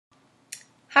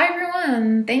Hi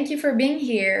everyone, thank you for being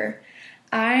here.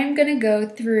 I'm gonna go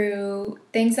through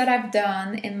things that I've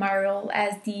done in my role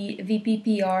as the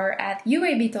VPPR at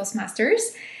UAB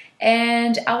Toastmasters,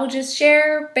 and I will just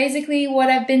share basically what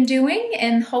I've been doing,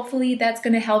 and hopefully that's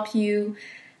gonna help you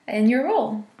in your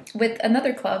role with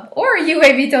another club or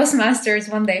UAB Toastmasters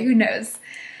one day, who knows.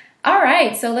 All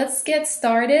right, so let's get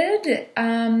started.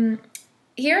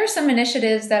 Here are some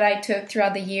initiatives that I took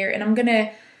throughout the year, and I'm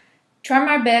gonna try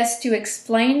my best to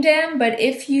explain them, but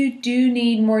if you do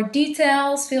need more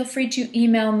details, feel free to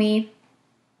email me.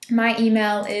 My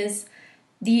email is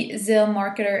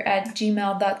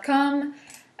thezillmarketer@gmail.com.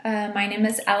 My name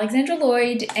is Alexandra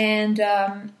Lloyd, and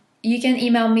you can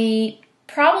email me.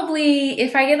 Probably,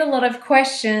 if I get a lot of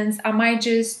questions, I might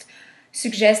just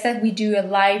suggest that we do a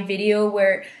live video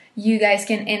where you guys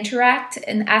can interact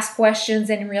and ask questions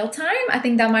in real time. I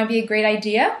think that might be a great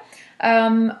idea.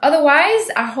 Otherwise,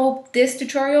 I hope this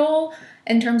tutorial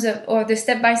in terms of, or the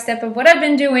step-by-step of what I've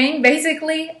been doing,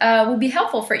 basically, will be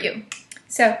helpful for you.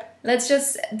 So let's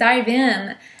just dive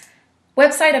in.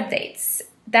 Website updates.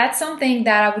 That's something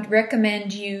that I would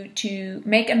recommend you to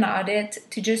make an audit,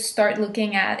 to just start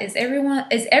looking at. Is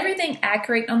everything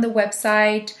accurate on the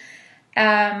website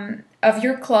of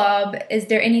your club? Is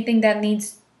there anything that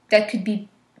could be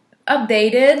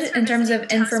updated in terms of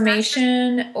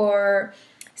information or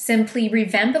simply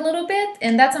revamp a little bit?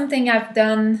 And that's something I've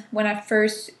done when I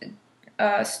first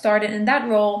started in that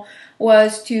role,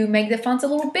 was to make the fonts a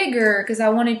little bigger because I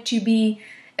wanted to be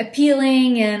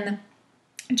appealing and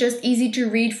just easy to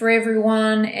read for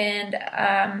everyone. And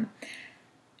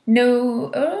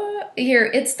here,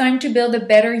 it's time to build a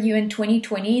better you in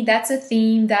 2020. That's a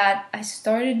theme that I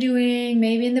started doing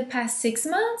maybe in the past 6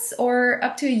 months or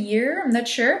up to a year, I'm not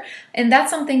sure. And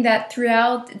that's something that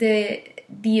throughout the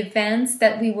events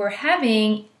that we were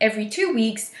having every 2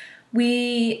 weeks,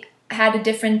 we had a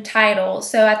different title.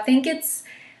 So I think it's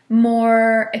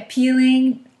more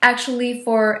appealing actually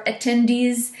for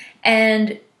attendees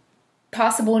and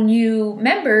possible new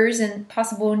members and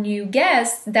possible new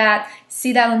guests that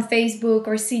see that on Facebook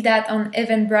or see that on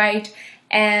Eventbrite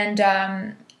and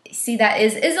see that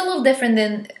is a little different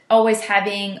than always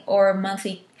having or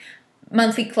monthly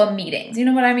club meetings. You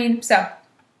know what I mean? So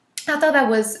I thought that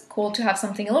was cool to have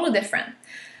something a little different.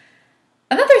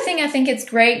 Another thing I think it's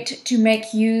great to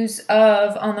make use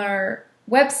of on our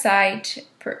website,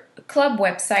 club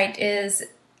website, is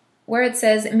where it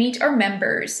says meet our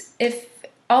members. If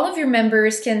all of your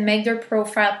members can make their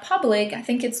profile public, I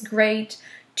think it's great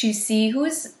to see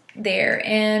who's there.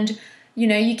 And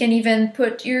you can even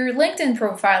put your LinkedIn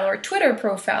profile or Twitter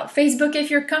profile, Facebook if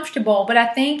you're comfortable. But I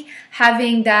think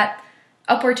having that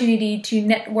opportunity to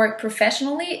network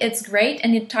professionally, it's great,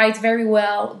 and it ties very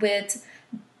well with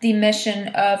the mission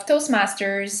of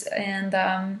Toastmasters. And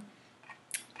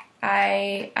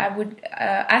I would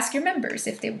ask your members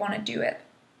if they want to do it.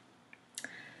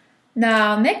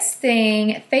 Now, next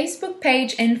thing, Facebook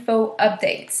page info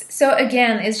updates. So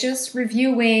again, it's just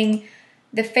reviewing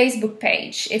the Facebook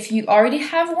page. If you already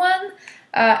have one,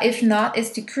 if not,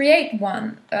 is to create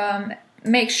one.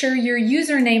 Make sure your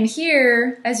username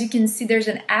here, as you can see, there's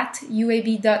an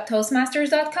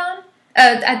 @uab.toastmasters.com,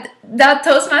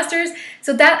 @toastmasters.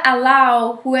 So that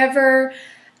allow whoever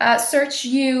search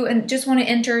you and just want to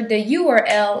enter the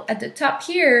URL at the top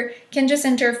here can just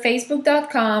enter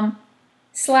facebook.com/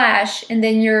 and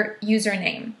then your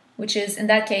username, which is in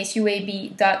that case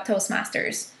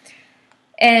uab.toastmasters.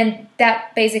 And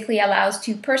that basically allows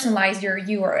to personalize your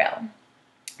URL.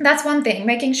 That's one thing,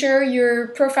 making sure your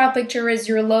profile picture is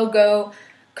your logo.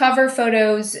 Cover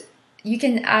photos, you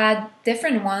can add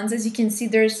different ones. As you can see,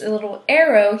 there's a little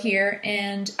arrow here,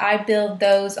 and I build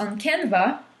those on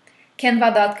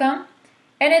canva.com.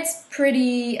 And it's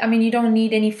pretty, you don't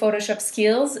need any Photoshop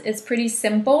skills. It's pretty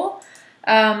simple.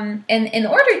 And in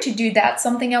order to do that,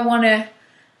 something I wanna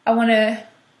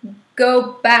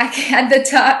go back at the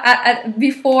top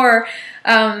before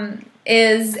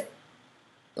is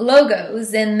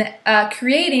logos and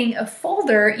creating a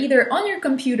folder either on your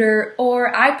computer,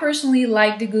 or I personally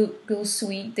like the Google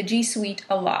Suite, the G Suite,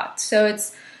 a lot. So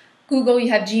it's Google, you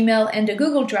have Gmail and the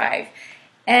Google Drive.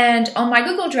 And on my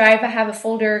Google Drive, I have a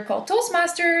folder called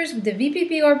Toastmasters with the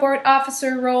VPPR board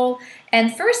officer role.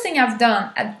 And first thing I've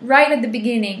done right at the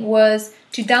beginning was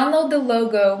to download the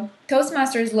logo,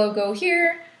 Toastmasters logo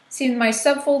here, see my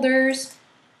subfolders,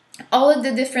 all of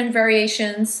the different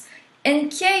variations in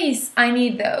case I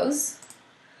need those,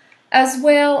 as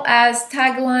well as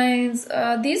taglines.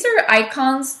 These are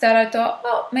icons that I thought,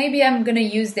 oh, maybe I'm gonna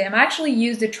use them. I actually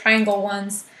use the triangle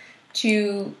ones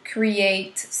to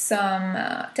create some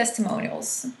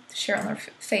testimonials to share on our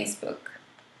Facebook.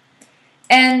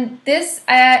 And this,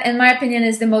 in my opinion,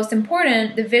 is the most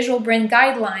important, the visual brand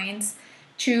guidelines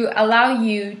to allow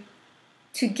you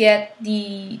to get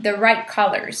the right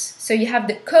colors. So you have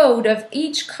the code of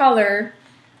each color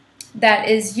that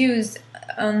is used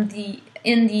in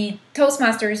the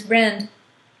Toastmasters brand,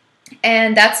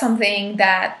 and that's something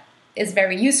that is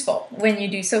very useful when you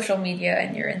do social media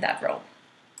and you're in that role.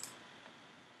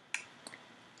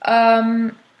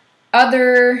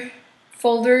 Other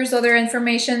folders, other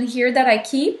information here that I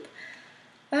keep.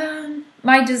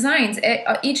 My designs,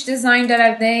 each design that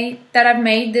I've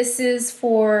made, this is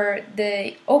for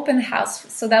the open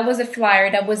house. So that was a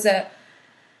flyer, that was a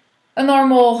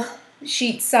normal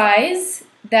sheet size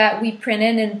that we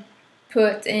printed and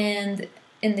put in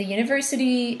the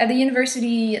university,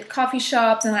 at coffee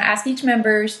shops, and I asked each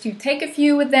members to take a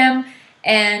few with them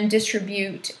and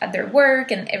distribute at their work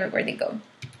and everywhere they go.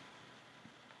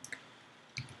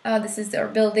 This is our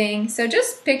building. So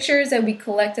just pictures that we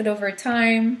collected over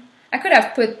time. I could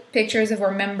have put pictures of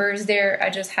our members there. I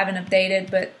just haven't updated,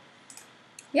 but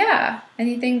yeah,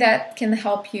 anything that can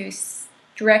help you.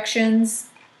 Directions,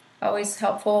 always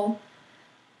helpful.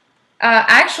 I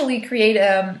actually create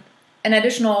a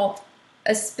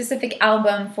specific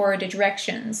album for the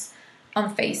directions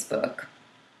on Facebook.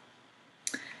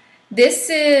 This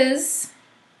is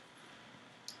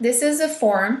a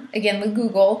form, again with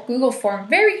Google form,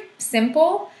 very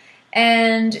simple,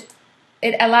 and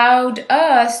it allowed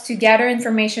us to gather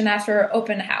information after our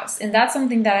open house. And that's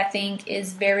something that I think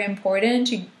is very important,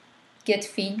 to get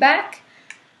feedback.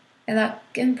 And I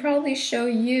can probably show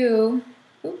you,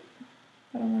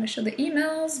 I don't want to show the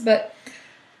emails, but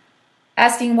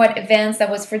asking what events that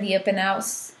was for the open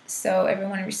house. So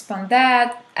everyone respond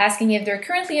that. Asking if they're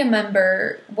currently a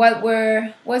member.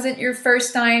 Was it your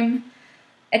first time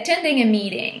attending a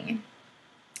meeting?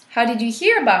 How did you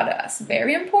hear about us?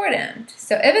 Very important.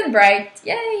 So Eventbrite,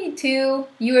 yay, to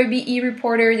UAB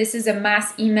e-reporter. This is a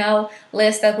mass email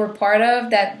list that we're part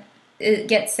of that it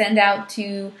gets sent out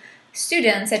to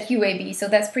students at UAB. So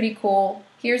that's pretty cool.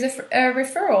 Here's a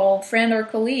referral, friend or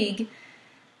colleague.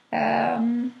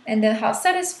 And then how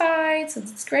satisfied, so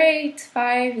that's great.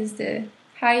 5 is the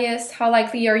highest. How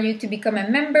likely are you to become a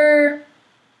member?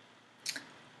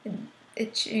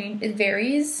 It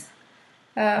varies.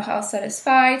 How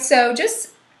satisfied. So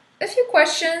just a few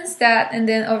questions and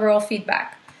then overall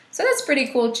feedback. So that's pretty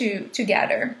cool to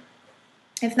gather.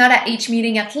 If not at each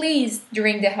meeting, at least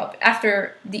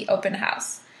after the open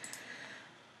house.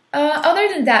 Other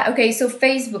than that, okay, so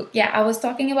Facebook. Yeah, I was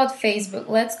talking about Facebook.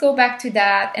 Let's go back to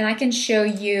that, and I can show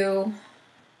you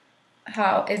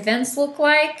how events look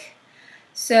like.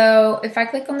 So if I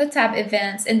click on the tab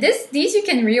events, and these you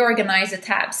can reorganize the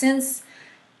tab. Since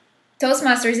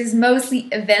Toastmasters is mostly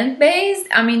event-based,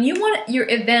 I mean, you want your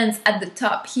events at the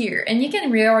top here, and you can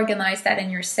reorganize that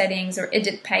in your settings or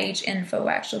edit page info.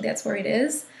 Actually, that's where it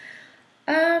is.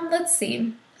 Let's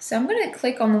see. So I'm going to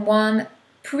click on one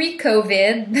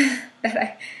pre-COVID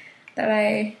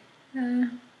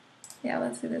yeah,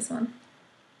 let's do this one.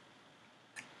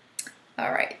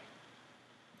 All right.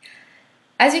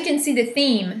 As you can see, the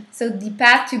theme, so the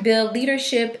path to build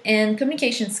leadership and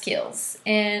communication skills.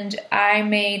 And I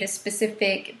made a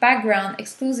specific background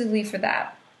exclusively for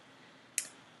that.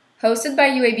 Hosted by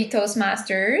UAB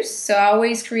Toastmasters, so I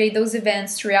always create those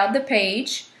events throughout the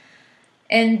page.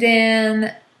 And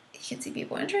then you can see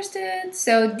people interested.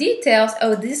 So details,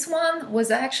 oh, this one was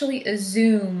actually a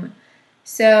Zoom.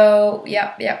 So,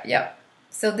 yep.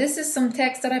 So this is some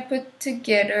text that I put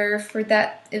together for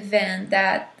that event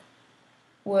that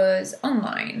was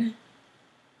online.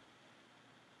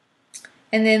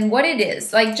 And then what it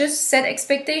is, like, just set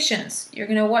expectations. You're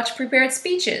going to watch prepared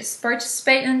speeches,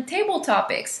 participate in table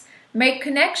topics, make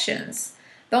connections.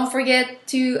 Don't forget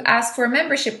to ask for a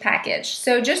membership package.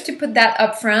 So just to put that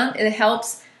up front, it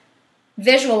helps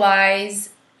visualize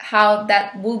how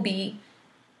that will be.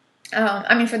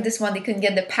 I mean, for this one, they couldn't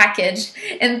get the package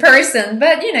in person,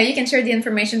 but you can share the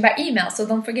information by email. So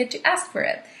don't forget to ask for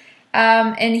it.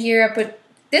 And here I put,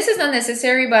 this is not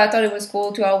necessary, but I thought it was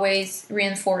cool to always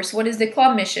reinforce what is the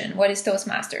club mission, what is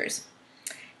Toastmasters.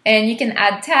 And you can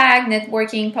add tag,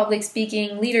 networking, public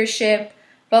speaking, leadership,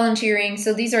 volunteering.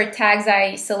 So these are tags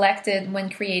I selected when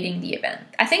creating the event.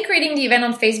 I think creating the event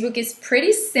on Facebook is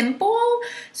pretty simple,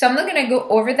 so I'm not going to go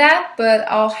over that, but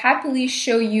I'll happily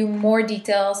show you more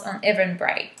details on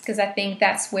Eventbrite because I think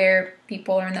that's where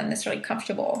people are not necessarily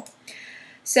comfortable.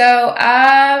 So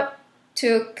I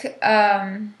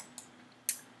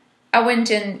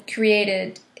went and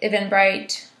created an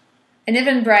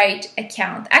Eventbrite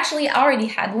account. Actually, I already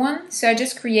had one, so I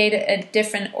just created a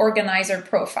different organizer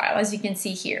profile, as you can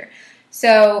see here.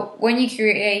 So when you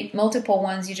create multiple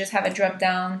ones, you just have a drop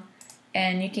down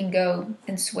and you can go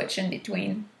and switch in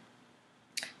between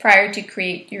prior to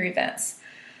create your events.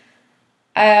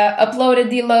 Uploaded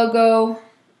the logo.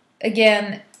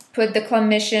 Again, put the club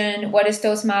mission, what is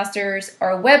Toastmasters,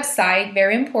 our website,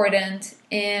 very important,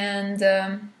 and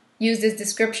use this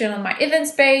description on my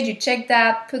events page. You check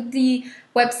that, put the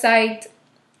website,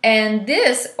 and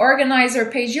this organizer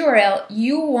page URL,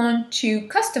 you want to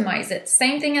customize it.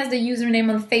 Same thing as the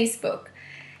username on Facebook.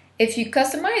 If you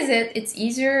customize it, it's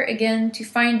easier, again, to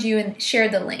find you and share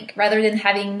the link rather than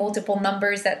having multiple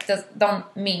numbers that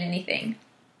don't mean anything.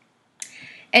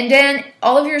 And then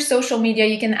all of your social media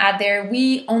you can add there.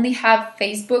 We only have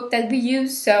Facebook that we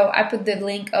use, so I put the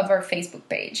link of our Facebook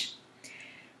page.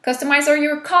 Customize all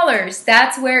your colors.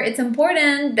 That's where it's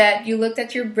important that you looked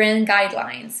at your brand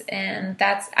guidelines. And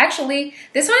that's actually,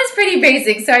 this one is pretty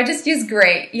basic, so I just use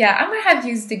gray. Yeah, I might have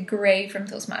used the gray from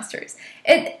Toastmasters.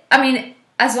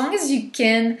 As long as you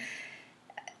can,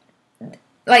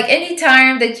 like any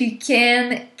time that you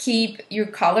can keep your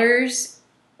colors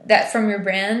that from your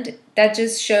brand, that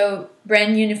just show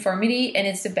brand uniformity, and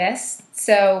it's the best.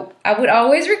 So I would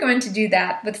always recommend to do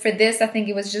that. But for this, I think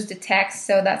it was just the text,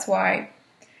 so that's why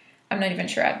I'm not even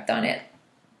sure I've done it.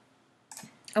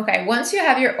 Okay, once you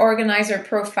have your organizer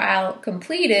profile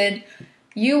completed,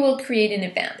 you will create an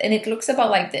event, and it looks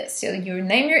about like this. So you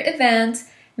name your event,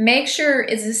 make sure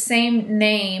it's the same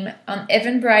name on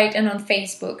Eventbrite and on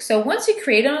Facebook. So once you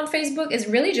create it on Facebook, it's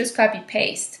really just copy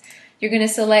paste. You're gonna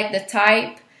select the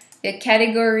type, the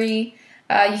category,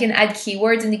 you can add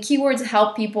keywords, and the keywords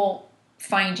help people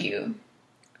find you.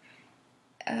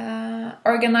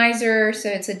 Organizer, so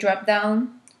it's a drop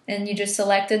down, and you just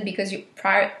select it because you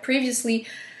previously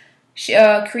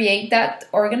create that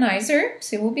organizer,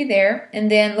 so it will be there. And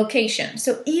then location.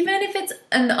 So even if it's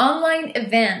an online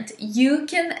event, you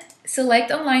can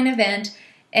select online event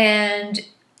and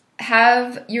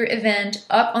have your event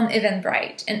up on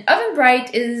Eventbrite. And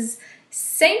Eventbrite is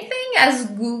same thing as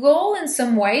Google in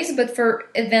some ways, but for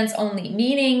events only,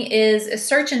 meaning is a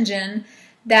search engine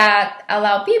that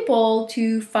allow people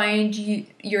to find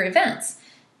your events.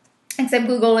 Except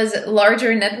Google is a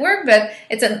larger network, but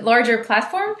it's a larger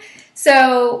platform.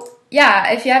 So yeah,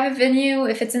 if you have a venue,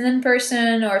 if it's an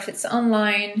in-person or if it's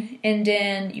online, and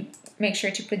then you make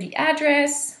sure to put the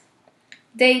address,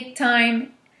 date,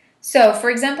 time. So for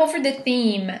example, for the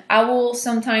theme, I will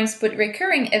sometimes put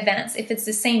recurring events if it's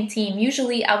the same theme.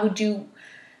 Usually I would do,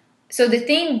 so the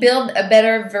theme Build a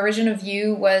Better Version of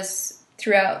You was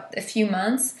throughout a few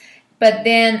months, but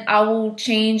then I will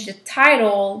change the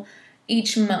title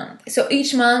each month. So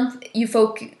each month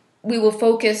we will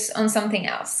focus on something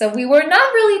else. So we were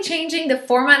not really changing the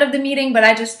format of the meeting, but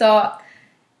I just thought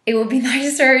it would be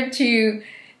nicer to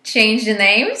change the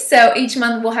name. So each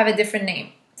month we'll have a different name.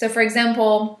 So for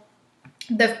example,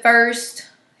 the first,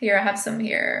 here I have some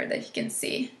here that you can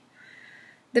see.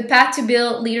 The path to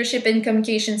build leadership and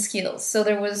communication skills. So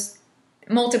there was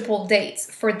multiple dates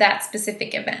for that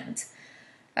specific event.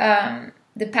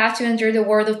 The path to enter the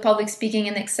world of public speaking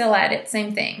and excel at it,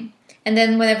 same thing. And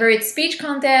then whenever it's speech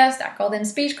contest, I call them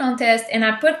speech contest, and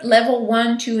I put level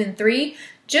 1, 2, and 3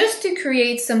 just to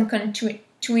create some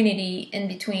continuity in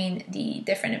between the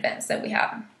different events that we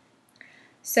have.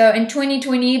 So in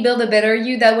 2020, Build a Better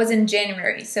You, that was in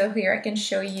January. So here I can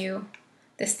show you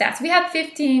the stats. We had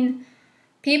 15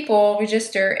 people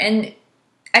register, and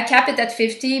I capped it at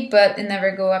 50, but it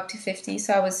never go up to 50,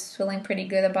 so I was feeling pretty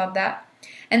good about that.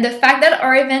 And the fact that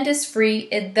our event is free,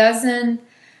 it doesn't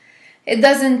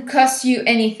cost you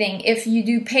anything. If you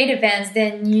do paid events,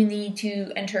 then you need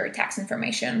to enter tax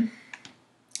information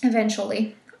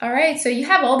eventually. All right, so you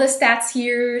have all the stats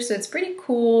here, so it's pretty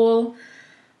cool.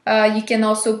 You can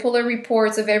also pull the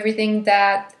reports of everything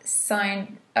that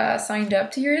signed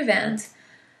up to your event.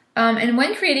 And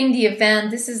when creating the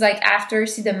event, this is like after,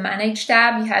 see the Manage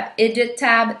tab, you have Edit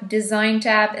tab, Design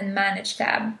tab, and Manage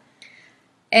tab.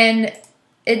 And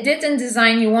Edit and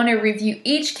Design, you want to review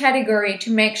each category to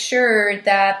make sure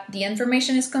that the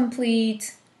information is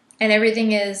complete and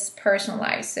everything is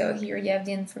personalized. So here you have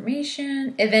the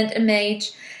information, event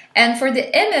image. And for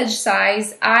the image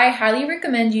size, I highly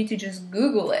recommend you to just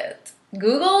Google it.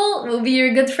 Google will be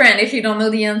your good friend if you don't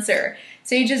know the answer.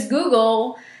 So you just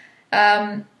Google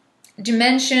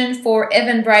dimension for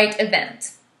Eventbrite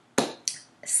event.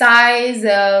 Size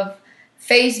of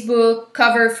Facebook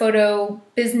cover photo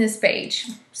business page.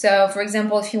 So for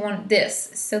example, if you want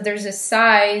this, so there's a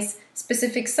size,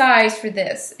 specific size for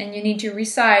this, and you need to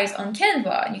resize on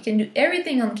Canva. You can do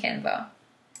everything on Canva.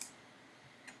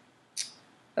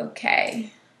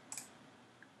 Okay.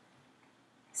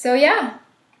 So yeah,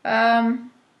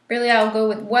 really I'll go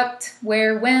with what,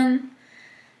 where, when.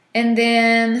 And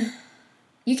then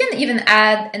you can even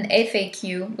add an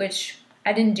FAQ, which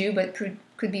I didn't do, but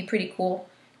could be pretty cool.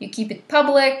 You keep it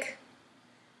public.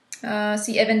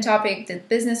 See event topic, the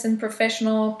business and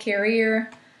professional,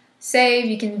 career. Save,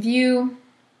 you can view.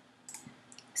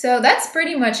 So that's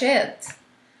pretty much it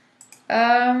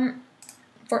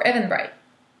for Eventbrite.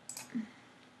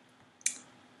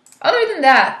 Other than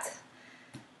that,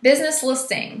 business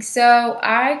listing. So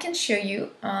I can show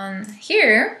you on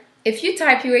here. If you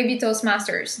type UAB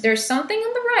Toastmasters, there's something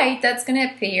on the right that's going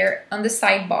to appear on the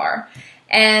sidebar.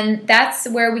 And that's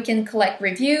where we can collect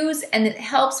reviews, and it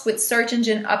helps with search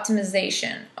engine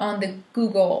optimization on the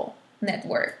Google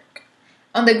network,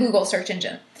 on the Google search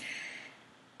engine.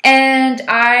 And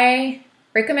I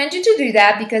recommend you to do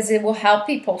that because it will help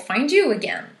people find you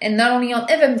again. And not only on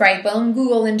Eventbrite, but on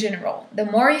Google in general. The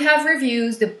more you have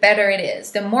reviews, the better it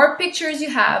is. The more pictures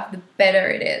you have, the better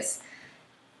it is.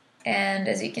 And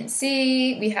as you can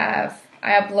see, I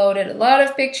uploaded a lot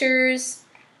of pictures,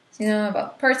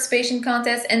 about participation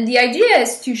contests. And the idea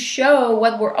is to show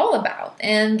what we're all about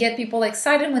and get people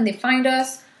excited when they find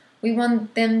us. We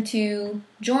want them to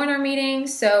join our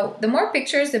meetings. So the more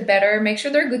pictures, the better. Make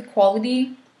sure they're good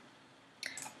quality.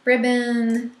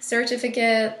 Ribbon,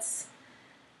 certificates.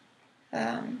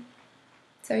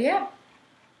 So yeah.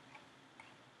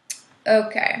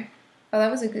 Okay. Well, that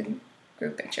was a good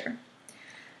group picture.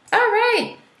 All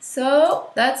right. So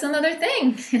that's another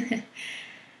thing.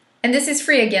 And this is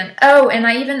free again. Oh, and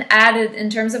I even added, in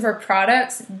terms of our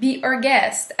products, be our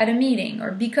guest at a meeting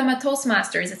or become a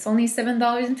Toastmasters. It's only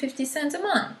 $7.50 a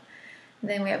month.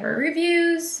 And then we have our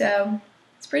reviews, so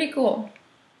it's pretty cool.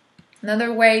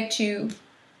 Another way to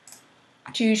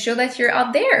show that you're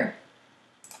out there.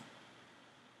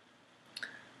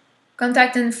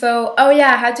 Contact info. Oh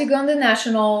yeah, I had to go on the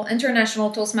international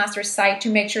Toastmasters site to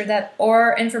make sure that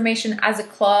our information as a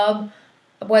club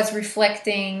was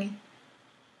reflecting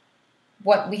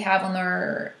what we have on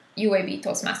our UAB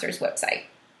Toastmasters website.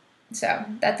 So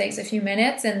that takes a few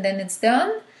minutes and then it's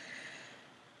done.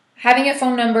 Having a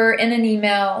phone number and an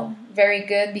email, very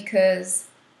good, because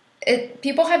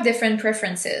people have different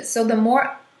preferences. So the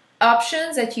more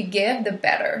options that you give, the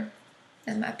better,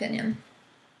 in my opinion.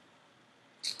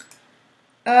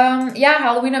 Yeah,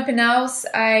 Halloween open house.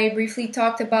 I briefly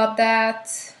talked about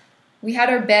that. We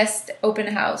had our best open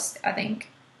house, I think.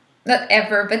 Not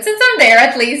ever, but since I'm there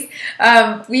at least.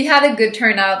 We had a good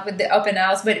turnout with the open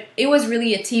house, but it was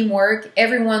really a teamwork.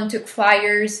 Everyone took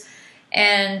flyers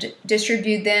and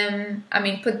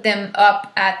put them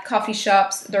up at coffee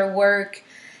shops, their work.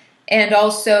 And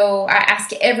also, I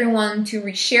asked everyone to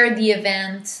reshare the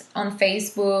event on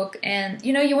Facebook. And,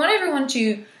 you want everyone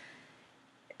to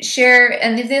share.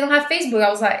 And if they don't have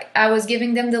Facebook, I was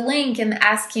giving them the link and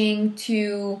asking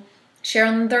to share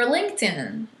on their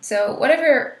LinkedIn. So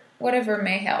whatever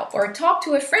may help, or talk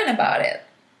to a friend about it.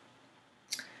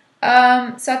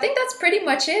 So I think that's pretty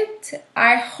much it.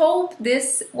 I hope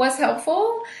this was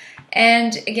helpful.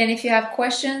 And again, if you have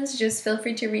questions, just feel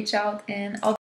free to reach out and I'll